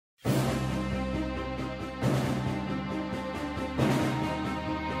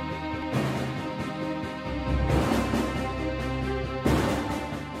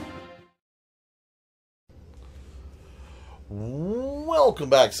Welcome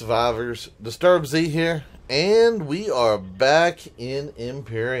back, survivors. Disturbed Z here, and we are back in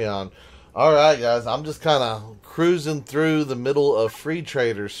Empyrean. Alright, guys, I'm just kind of cruising through the middle of free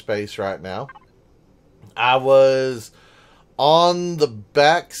trader space right now. I was on the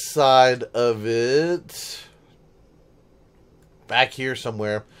back side of it, back here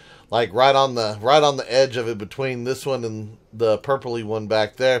somewhere, like right on the edge of it, between this one and the purpley one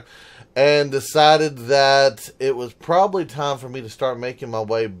back there, and decided that it was probably time for me to start making my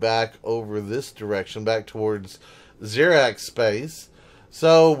way back over this direction, back towards Xerax space.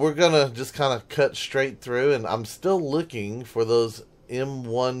 So we're gonna just kind of cut straight through, and I'm still looking for those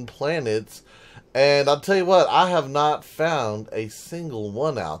M1 planets, and I'll tell you what, I have not found a single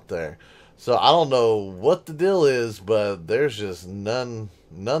one out there. So I don't know what the deal is, but there's just none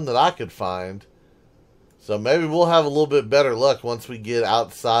that I could find. So maybe we'll have a little bit better luck once we get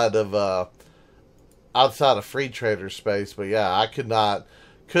outside of free trader space. But yeah, I could not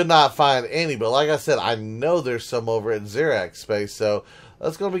find any. But like I said, I know there's some over at Xerax space. So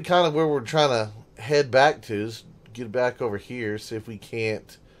that's going to be kind of where we're trying to head back to. Is get back over here, see if we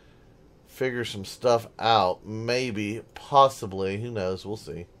can't figure some stuff out. Maybe, possibly, who knows? We'll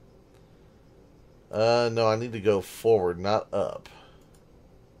see. No, I need to go forward, not up.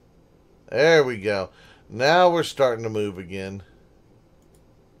 There we go. Now we're starting to move again.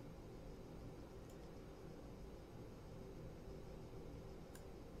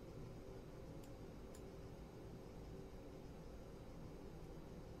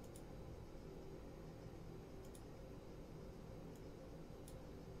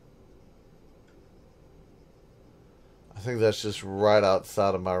 I think that's just right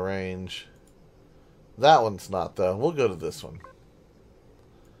outside of my range. That one's not, though. We'll go to this one.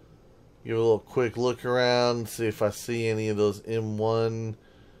 Give a little quick look around, see if I see any of those M1.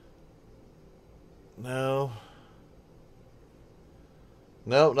 No.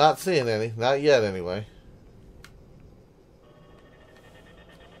 Nope, not seeing any. Not yet, anyway.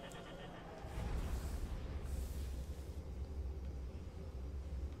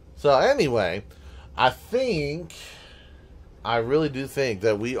 So, anyway, I really do think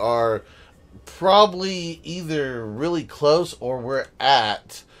that we are probably either really close or we're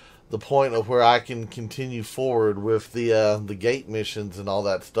at the point of where I can continue forward with the gate missions and all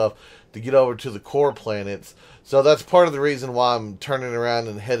that stuff to get over to the core planets. So that's part of the reason why I'm turning around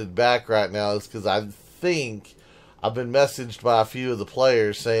and headed back right now, is because I think I've been messaged by a few of the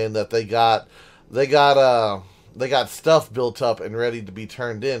players saying that they got stuff built up and ready to be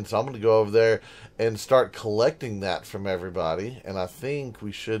turned in. So I'm going to go over there and start collecting that from everybody, and I think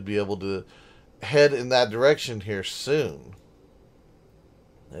we should be able to head in that direction here soon.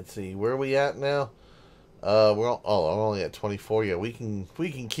 Let's see, where are we at now? I'm only at 24. Yeah, we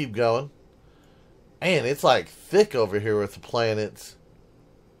can keep going. Man, it's like thick over here with the planets.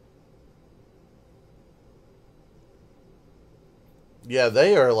 Yeah,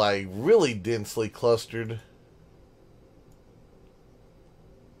 they are like really densely clustered.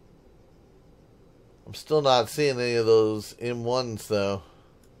 I'm still not seeing any of those M1s though.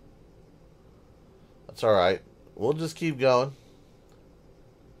 That's alright. We'll just keep going.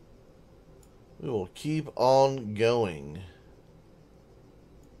 We will keep on going.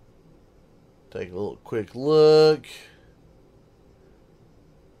 Take a little quick look.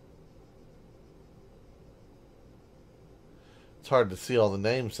 It's hard to see all the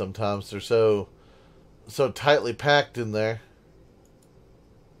names sometimes. They're so tightly packed in there.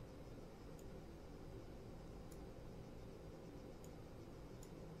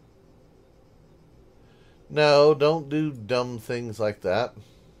 No, don't do dumb things like that.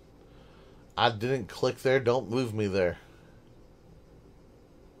 I didn't click there. Don't move me there.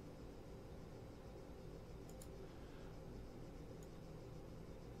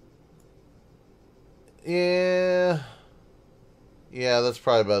 Yeah. Yeah, that's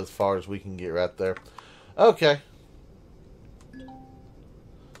probably about as far as we can get right there. Okay.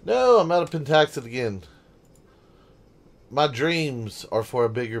 No, I'm out of Pentaxid again. My dreams are for a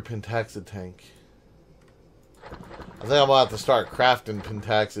bigger Pentaxid tank. I think I'm gonna have to start crafting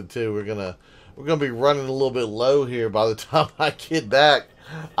Pentaxid too. We're gonna be running a little bit low here by the time I get back.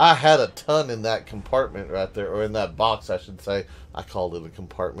 I had a ton in that compartment right there, or in that box, I should say. I called it a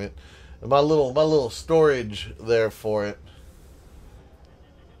compartment. And my little storage there for it.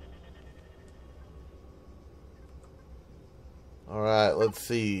 All right, let's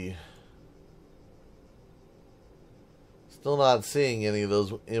see. Still not seeing any of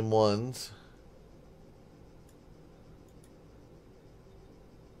those M1s.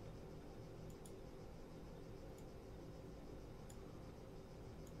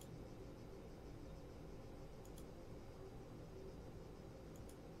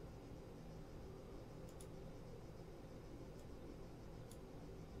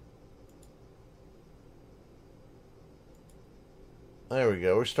 There we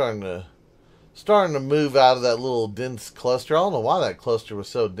go. We're starting to move out of that little dense cluster. I don't know why that cluster was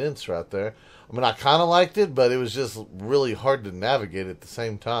so dense right there. I mean, I kind of liked it, but it was just really hard to navigate at the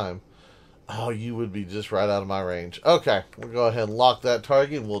same time. Oh, you would be just right out of my range. Okay, we'll go ahead and lock that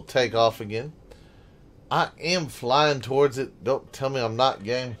target and we'll take off again. I am flying towards it. Don't tell me I'm not,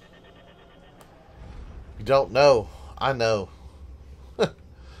 game. You don't know. I know.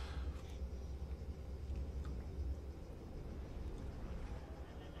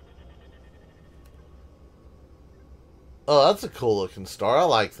 Oh, that's a cool looking star. I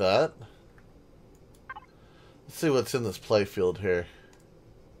like that. Let's see what's in this playfield here.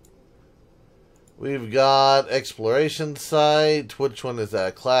 We've got exploration site. Which one is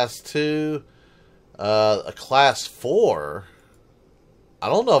that? Class 2. A class 4? I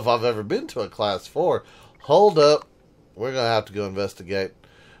don't know if I've ever been to a class 4. Hold up. We're going to have to go investigate.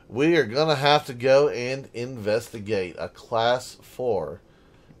 We are going to have to go and investigate a class 4.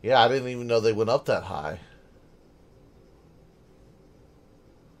 Yeah, I didn't even know they went up that high.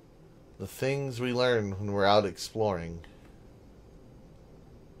 The things we learn when we're out exploring.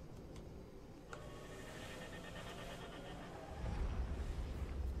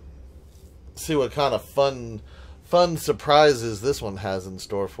 See what kind of fun surprises this one has in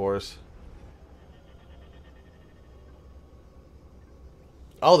store for us.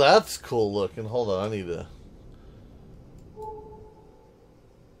 Oh, that's cool looking. Hold on, I need a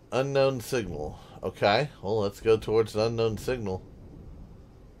unknown signal. Okay, well, let's go towards the unknown signal.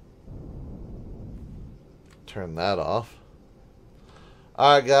 Turn that off.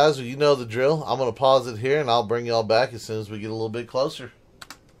 Alright guys, well, you know the drill. I'm going to pause it here and I'll bring y'all back as soon as we get a little bit closer.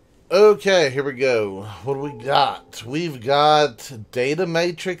 Okay, here we go. What do we got? We've got data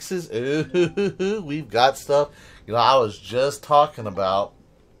matrices. Ooh, we've got stuff. You know, I was just talking about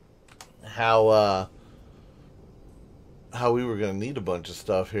how we were going to need a bunch of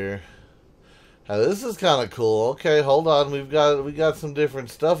stuff here. Now, this is kind of cool. Okay, hold on. We got some different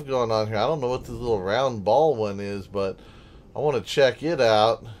stuff going on here. I don't know what this little round ball one is, but I want to check it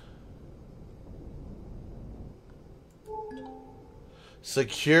out.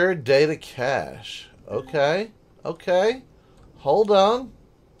 Secure data cache. Okay. Okay. Hold on.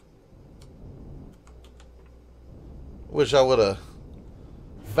 Wish I would have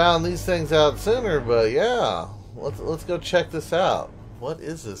found these things out sooner, but yeah. Let's go check this out. What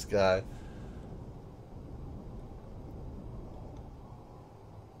is this guy?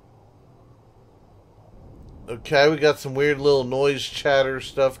 Okay, we got some weird little noise chatter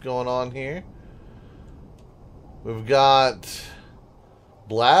stuff going on here. We've got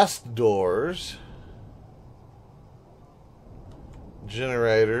blast doors,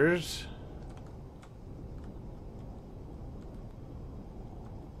 generators,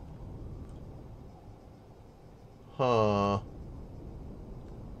 huh.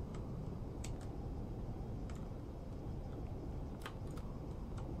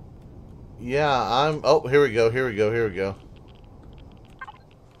 Yeah, oh, here we go.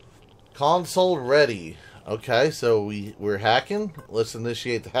 Console ready. Okay, so we're hacking. Let's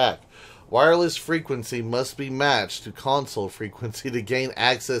initiate the hack. Wireless frequency must be matched to console frequency to gain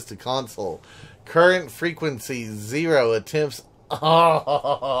access to console. Current frequency 0. Attempts.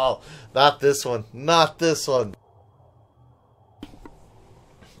 Oh, not this one. Not this one.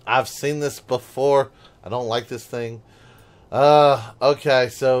 I've seen this before. I don't like this thing. Okay,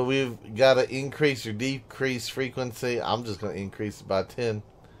 so we've got to increase or decrease frequency. I'm just going to increase it by 10.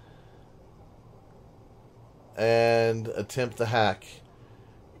 And attempt the hack.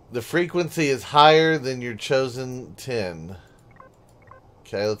 The frequency is higher than your chosen 10.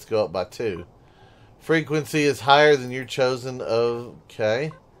 Okay, let's go up by 2. Frequency is higher than your chosen of...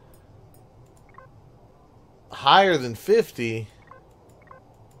 Okay. Higher than 50...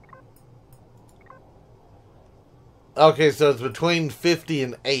 Okay, so it's between 50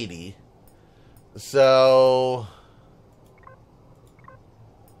 and 80. So...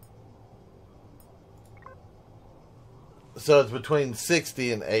 So it's between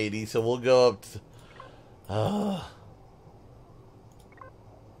 60 and 80. So we'll go up to...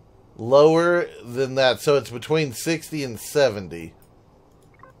 lower than that. So it's between 60 and 70.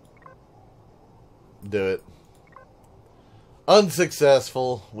 Do it.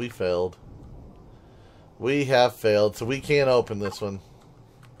 Unsuccessful. We failed. We have failed, so we can't open this one.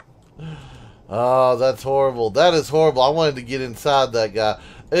 Oh, that's horrible. That is horrible. I wanted to get inside that guy.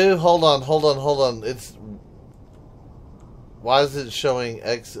 Ooh, hold on. It's... Why is it showing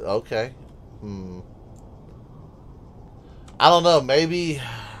X? Okay. I don't know. Maybe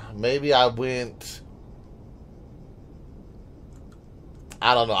I went...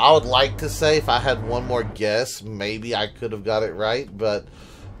 I don't know. I would like to say if I had one more guess, maybe I could have got it right, but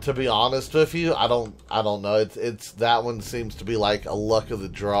to be honest with you, I don't know. It's that one seems to be like a luck of the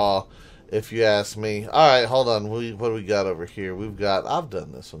draw, if you ask me. All right, hold on. What do we got over here? We've got. I've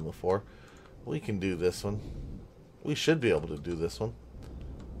done this one before. We can do this one. We should be able to do this one.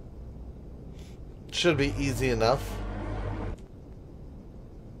 Should be easy enough.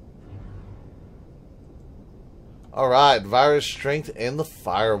 Alright, virus strength and the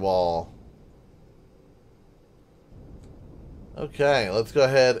firewall. Okay, let's go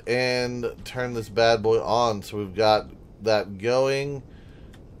ahead and turn this bad boy on. So we've got that going.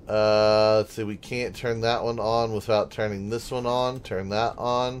 Let's see, we can't turn that one on without turning this one on. Turn that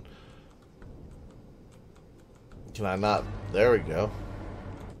on. Can I not? There we go.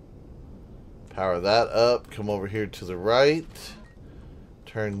 Power that up. Come over here to the right.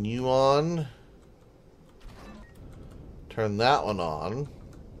 Turn you on. Turn that one on.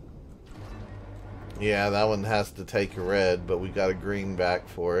 Yeah, that one has to take a red, but we got a green back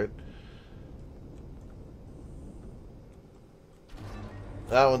for it.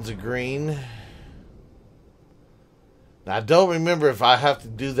 That one's a green. Now, I don't remember if I have to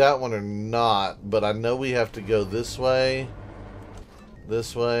do that one or not, but I know we have to go this way,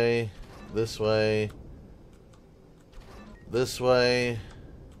 this way, this way, this way,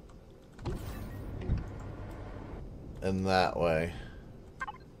 and that way.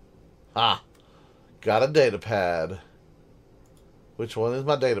 Ah, got a data pad. Which one is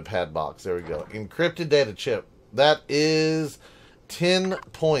my data pad box? There we go. Encrypted data chip. That is 10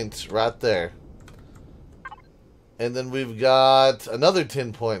 points right there. And then we've got another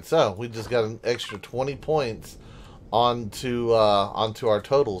 10 points. So we just got an extra 20 points onto our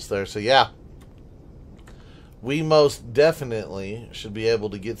totals there. So yeah, we most definitely should be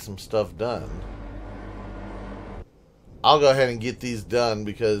able to get some stuff done. I'll go ahead and get these done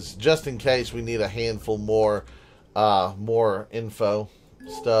because just in case we need a handful more info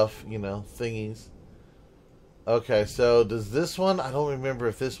stuff, you know, thingies. Okay, so does this one, I don't remember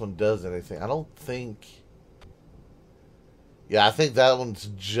if this one does anything. I don't think. Yeah, I think that one's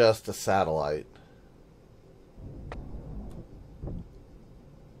just a satellite.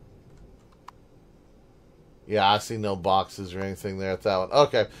 Yeah, I see no boxes or anything there at that one.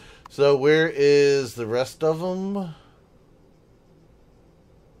 Okay, so where is the rest of them?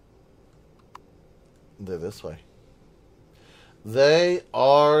 They're this way. They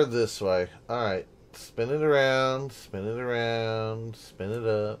are this way. Alright. Spin it around. Spin it around. Spin it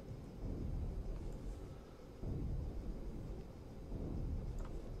up.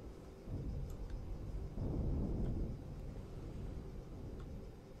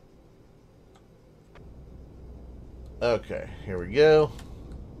 Okay. Here we go.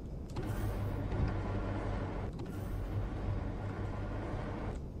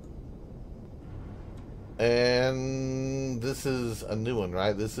 And this is a new one,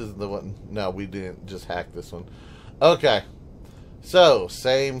 right? This is the one. No, we didn't just hack this one. Okay. So,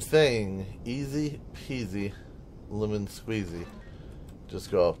 same thing. Easy peasy. Lemon squeezy.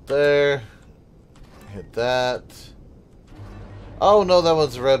 Just go up there. Hit that. Oh, no, that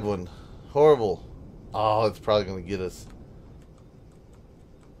one's a red one. Horrible. Oh, it's probably going to get us.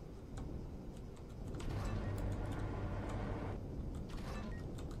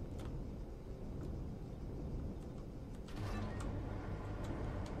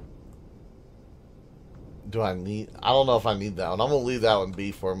 Do I need... I don't know if I need that one. I'm going to leave that one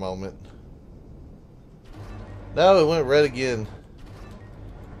be for a moment. No, it went red again.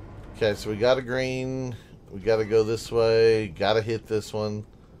 Okay, so we got a green. We got to go this way. Got to hit this one.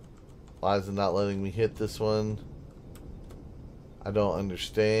 Why is it not letting me hit this one? I don't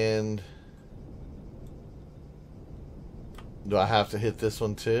understand. Do I have to hit this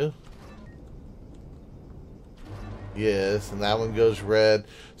one too? Yes, and that one goes red.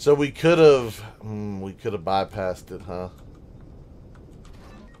 So we could have bypassed it, huh?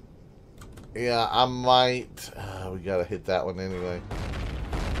 Yeah, I might. We gotta hit that one anyway.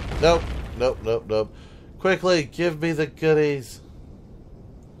 Nope, nope, nope, nope. Quickly, give me the goodies.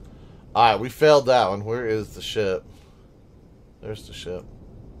 Alright, we failed that one. Where is the ship? There's the ship.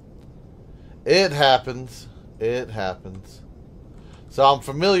 It happens. It happens. So I'm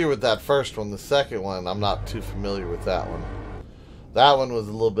familiar with that first one. The second one, I'm not too familiar with that one. That one was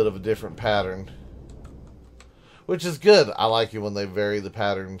a little bit of a different pattern. Which is good. I like it when they vary the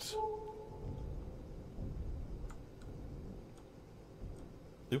patterns.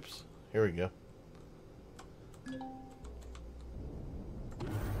 Oops. Here we go.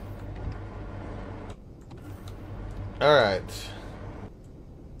 Alright.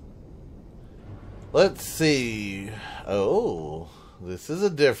 Let's see. Oh, This is a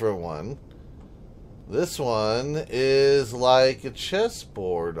different one. This one is like a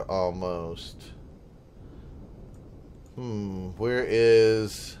chessboard almost. Where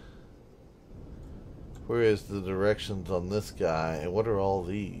is the directions on this guy? And what are all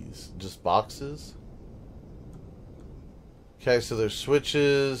these? Just boxes? Okay, so there's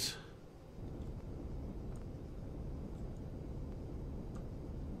switches.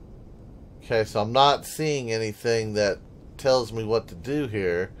 Okay, so I'm not seeing anything that tells me what to do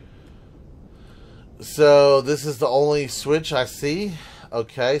here. So this is the only switch I see.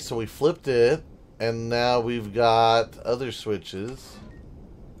 Okay, so we flipped it, and now we've got other switches.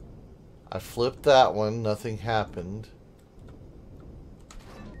 I flipped that one, nothing happened.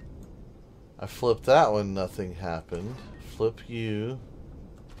 I flipped that one, nothing happened. Flip you.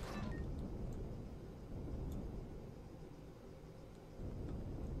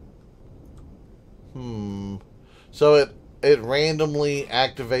 So it randomly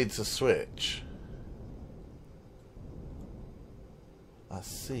activates a switch. I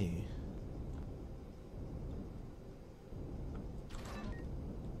see.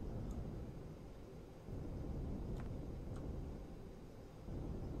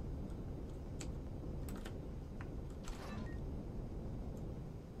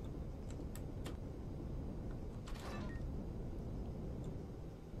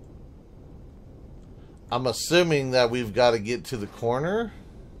 I'm assuming that we've got to get to the corner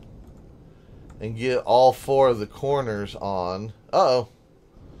and get all 4 of the corners on. Uh-oh.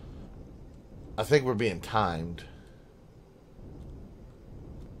 I think we're being timed.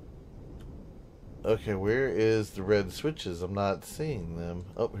 Okay, where is the red switches? I'm not seeing them.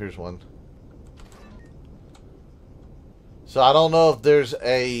 Oh, here's one. So I don't know if there's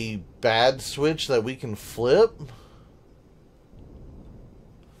a bad switch that we can flip.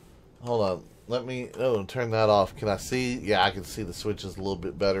 Hold on. Let me turn that off. Can I see? Yeah, I can see the switches a little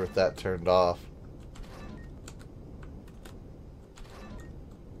bit better with that turned off.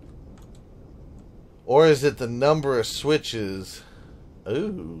 Or is it the number of switches?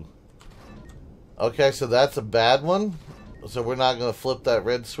 Ooh. Okay, so that's a bad one. So we're not going to flip that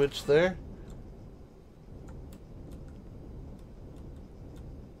red switch there.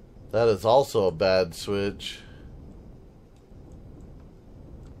 That is also a bad switch.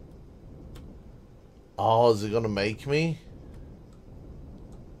 Oh, is it going to make me?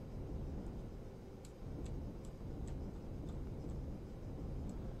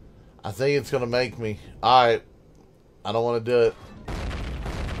 I think it's going to make me. Alright. I don't want to do it.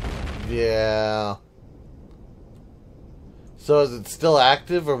 Yeah. So is it still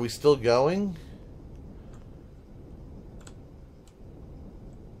active? Are we still going?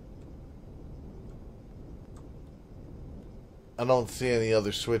 I don't see any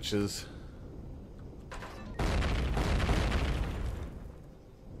other switches.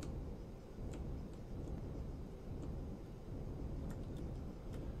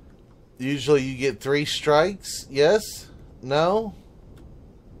 Usually you get 3 strikes. Yes? No?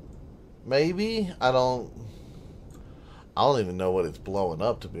 Maybe? I don't even know what it's blowing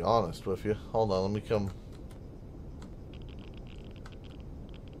up, to be honest with you. Hold on, let me come.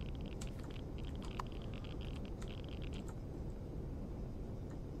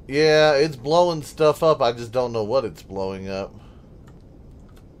 Yeah, it's blowing stuff up. I just don't know what it's blowing up.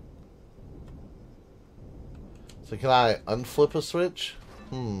 So can I unflip a switch?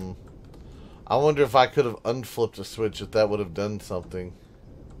 I wonder if I could have unflipped a switch, if that would have done something.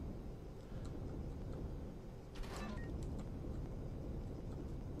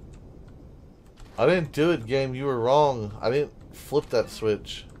 I didn't do it, game. You were wrong. I didn't flip that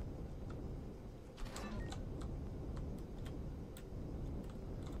switch.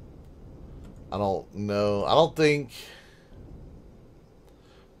 I don't know. I don't think...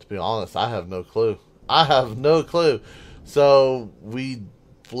 To be honest, I have no clue. I have no clue. So, we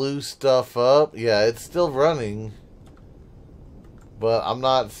blew stuff up. Yeah, it's still running. But I'm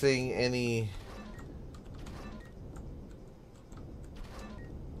not seeing any...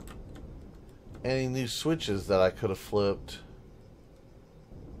 new switches that I could have flipped.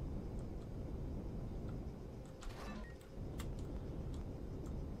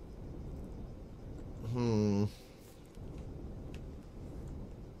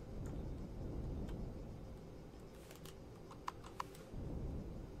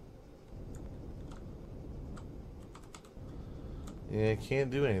 Yeah, can't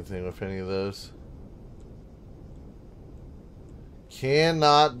do anything with any of those.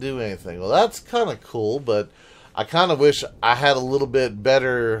 Cannot do anything. Well, that's kind of cool, but I kind of wish I had a little bit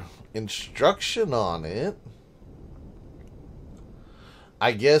better instruction on it.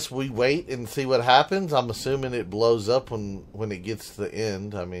 I guess we wait and see what happens. I'm assuming it blows up when it gets to the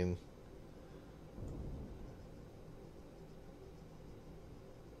end. I mean...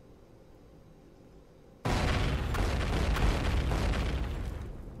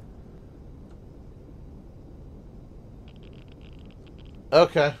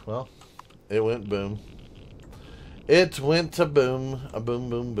 Okay, well, it went boom. It went to boom. A boom,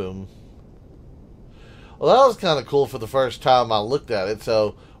 boom, boom. Well, that was kind of cool for the first time I looked at it,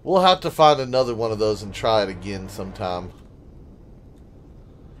 so we'll have to find another one of those and try it again sometime.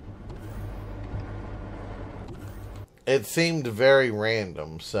 It seemed very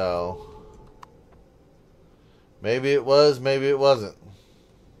random, so... maybe it was, maybe it wasn't.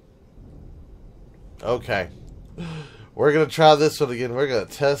 Okay. We're going to try this one again. We're going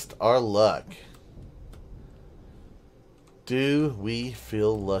to test our luck. Do we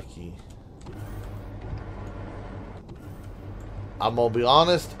feel lucky? I'm going to be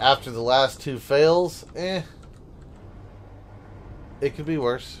honest, after the last two fails, it could be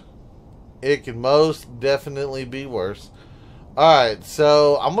worse. It could most definitely be worse. Alright,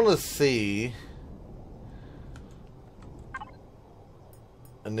 so I'm going to see.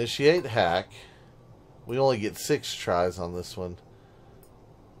 Initiate hack. We only get 6 tries on this one.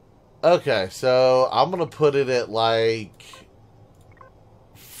 Okay, so I'm going to put it at like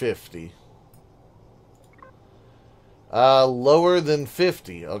 50. Lower than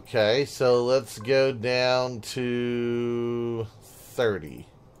 50. Okay, so let's go down to 30.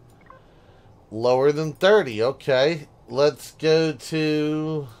 Lower than 30. Okay, let's go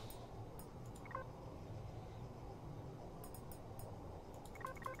to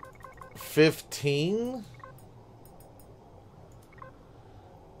 15.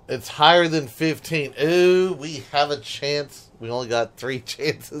 It's higher than 15. Ooh, we have a chance. We only got 3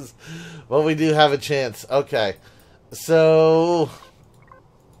 chances, but we do have a chance. Okay, so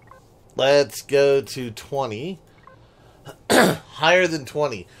let's go to 20. Higher than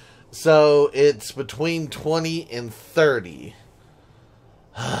 20. So it's between 20 and 30.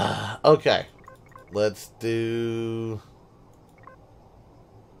 Okay, let's do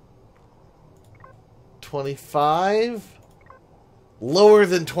 25. Lower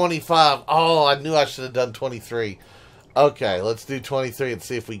than 25. Oh, I knew I should have done 23. Okay, let's do 23 and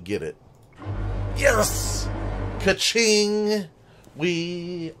see if we get it. Yes! Ka-ching!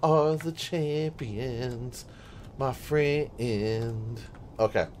 We are the champions, my friend.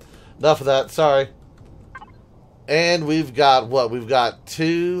 Okay, enough of that. Sorry. And we've got what? We've got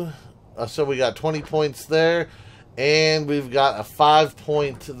 2. So we got 20 points there. And we've got a 5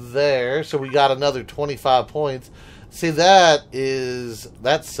 point there. So we got another 25 points. See,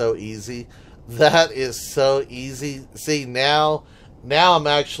 that's so easy. That is so easy. See, now I'm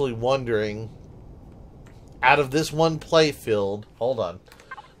actually wondering, out of this one play field, hold on.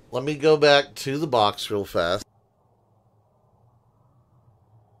 Let me go back to the box real fast.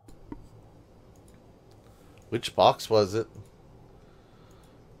 Which box was it?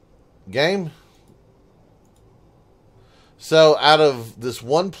 Game? So, out of this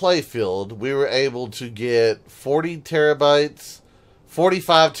one playfield, we were able to get 40 terabytes,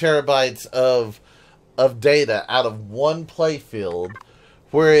 45 terabytes of data out of one playfield,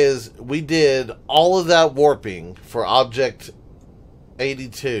 whereas we did all of that warping for Object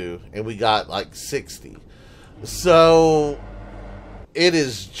 82, and we got like 60. So, it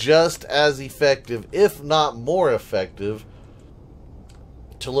is just as effective, if not more effective,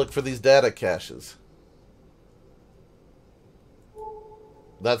 to look for these data caches.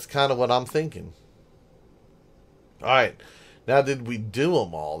 That's kind of what I'm thinking. Alright. Now, did we do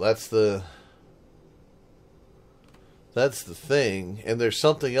them all? That's the thing. And there's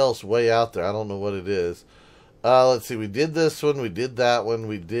something else way out there. I don't know what it is. Let's see. We did this one. We did that one.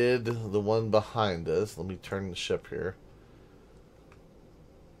 We did the one behind us. Let me turn the ship here.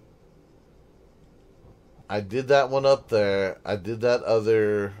 I did that one up there. I did that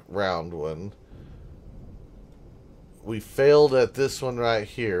other round one. We failed at this one right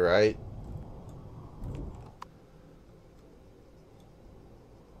here, right?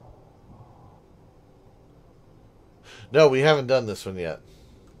 No, we haven't done this one yet.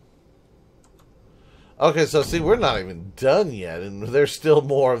 Okay, so see, we're not even done yet, and there's still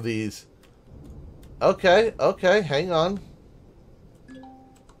more of these. Okay, okay, hang on.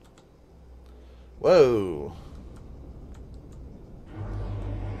 Whoa.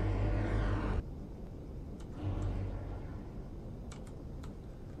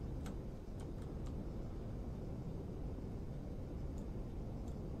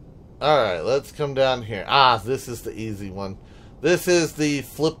 Alright, let's come down here. Ah, this is the easy one. This is the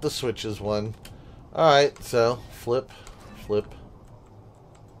flip the switches one. Alright, so flip, flip,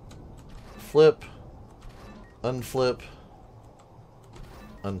 Flip. Unflip.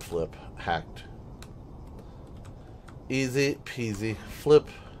 Unflip. Hacked. Easy peasy. Flip.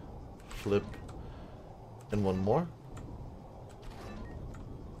 Flip. And one more.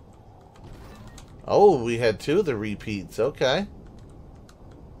 Oh, we had 2 of the repeats. Okay.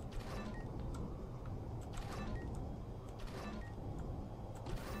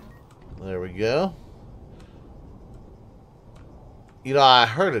 There we go. You know, I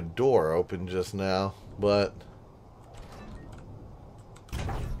heard a door open just now, but...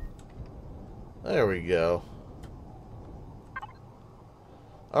 There we go.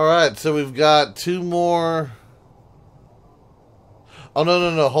 Alright, so we've got 2 more... Oh,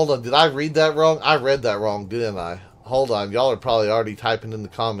 no. Hold on. Did I read that wrong? I read that wrong, didn't I? Hold on. Y'all are probably already typing in the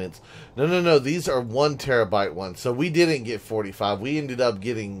comments. No. These are 1 terabyte ones. So we didn't get 45. We ended up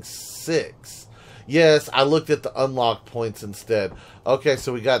getting 6. Yes, I looked at the unlock points instead. Okay,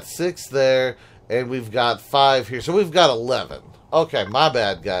 so we got 6 there. And we've got 5 here. So we've got 11. Okay, my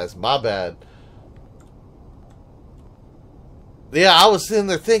bad, guys. My bad. Yeah, I was sitting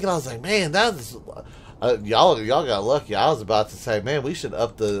there thinking, I was like, man, that's... y'all got lucky. I was about to say, man, we should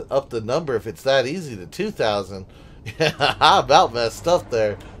up the number if it's that easy to 2,000. Yeah, I about messed up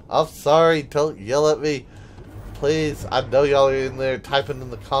there. I'm sorry. Don't yell at me, please. I know y'all are in there typing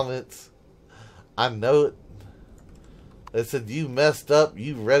in the comments. I know it. They said you messed up.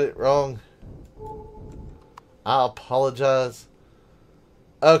 You read it wrong. I apologize.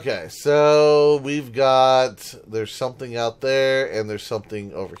 Okay, so we've got... There's something out there, and there's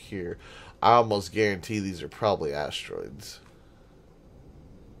something over here. I almost guarantee these are probably asteroids.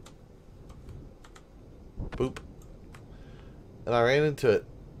 Boop. And I ran into it.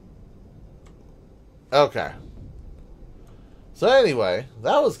 Okay. So anyway,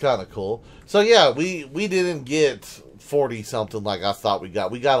 that was kind of cool. So yeah, we didn't get 40 something like I thought we got.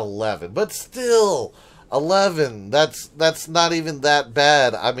 We got 11, but still 11. That's not even that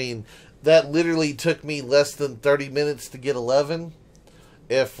bad. I mean, that literally took me less than 30 minutes to get 11.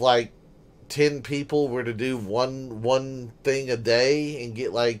 If like 10 people were to do one thing a day and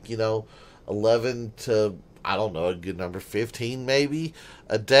get like, you know, 11 to, I don't know, a good number, 15 maybe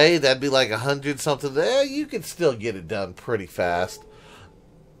a day, that'd be like 100 something. You could still get it done pretty fast.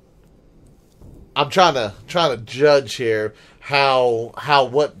 I'm trying to judge here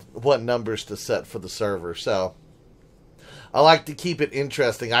what numbers to set for the server. So I like to keep it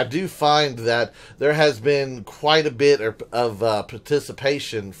interesting. I do find that there has been quite a bit of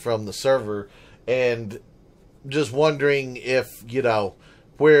participation from the server, and just wondering if, you know,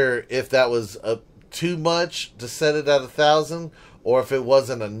 if that was too much to set it at 1,000, or if it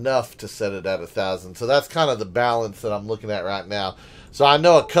wasn't enough to set it at 1,000. So that's kind of the balance that I'm looking at right now. So I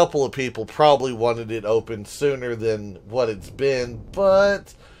know a couple of people probably wanted it open sooner than what it's been,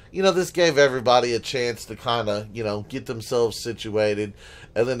 but... You know, this gave everybody a chance to kind of, you know, get themselves situated,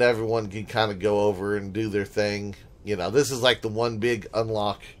 and then everyone can kind of go over and do their thing. You know, this is like the one big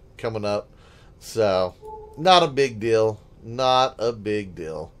unlock coming up. So, not a big deal. Not a big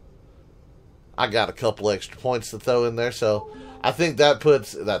deal. I got a couple extra points to throw in there, so I think that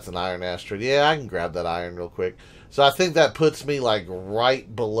puts... That's an iron asteroid. Yeah, I can grab that iron real quick. So I think that puts me like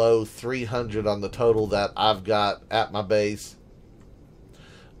right below 300 on the total that I've got at my base.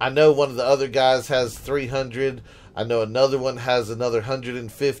 I know one of the other guys has 300. I know another one has another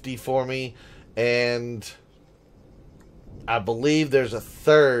 150 for me. And I believe there's a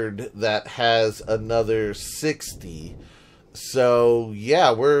third that has another 60. So,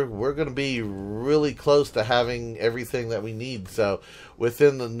 yeah, we're going to be really close to having everything that we need. So,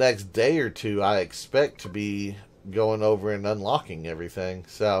 within the next day or two, I expect to be going over and unlocking everything.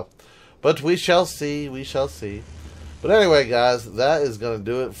 So, but we shall see. We shall see. But anyway, guys, that is going to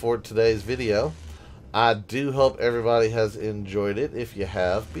do it for today's video. I do hope everybody has enjoyed it. If you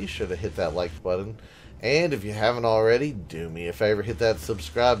have, be sure to hit that like button. And if you haven't already, do me a favor, hit that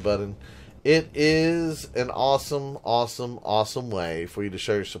subscribe button. It is an awesome, awesome, awesome way for you to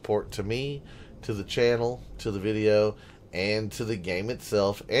show your support to me, to the channel, to the video, and to the game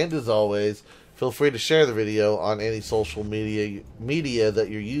itself. And as always, feel free to share the video on any social media that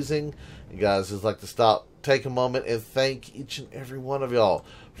you're using. You guys, just like to take a moment and thank each and every one of y'all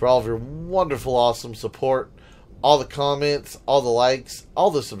for all of your wonderful, awesome support, all the comments, all the likes, all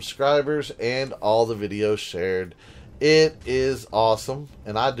the subscribers, and all the videos shared. It is awesome,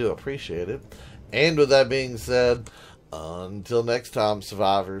 and I do appreciate it. And with that being said, until next time,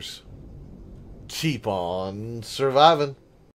 survivors, keep on surviving.